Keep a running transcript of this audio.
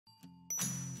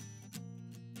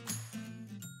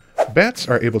Bats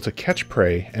are able to catch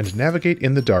prey and navigate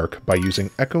in the dark by using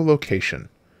echolocation.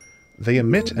 They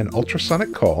emit an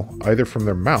ultrasonic call either from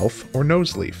their mouth or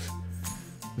nose leaf.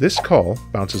 This call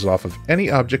bounces off of any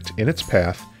object in its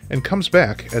path and comes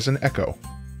back as an echo.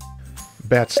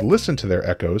 Bats listen to their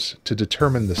echoes to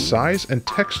determine the size and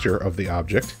texture of the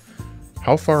object,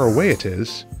 how far away it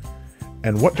is,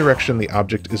 and what direction the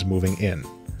object is moving in.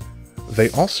 They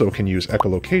also can use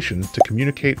echolocation to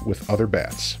communicate with other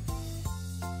bats.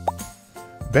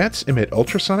 Bats emit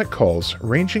ultrasonic calls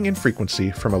ranging in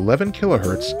frequency from 11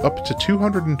 kHz up to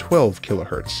 212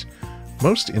 kHz.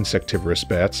 Most insectivorous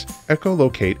bats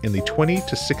echolocate in the 20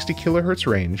 to 60 kHz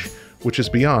range, which is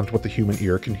beyond what the human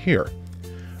ear can hear.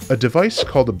 A device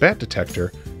called a bat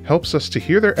detector helps us to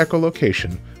hear their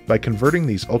echolocation by converting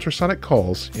these ultrasonic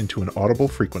calls into an audible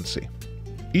frequency.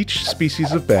 Each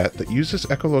species of bat that uses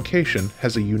echolocation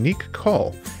has a unique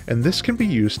call, and this can be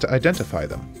used to identify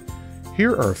them.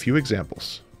 Here are a few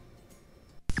examples.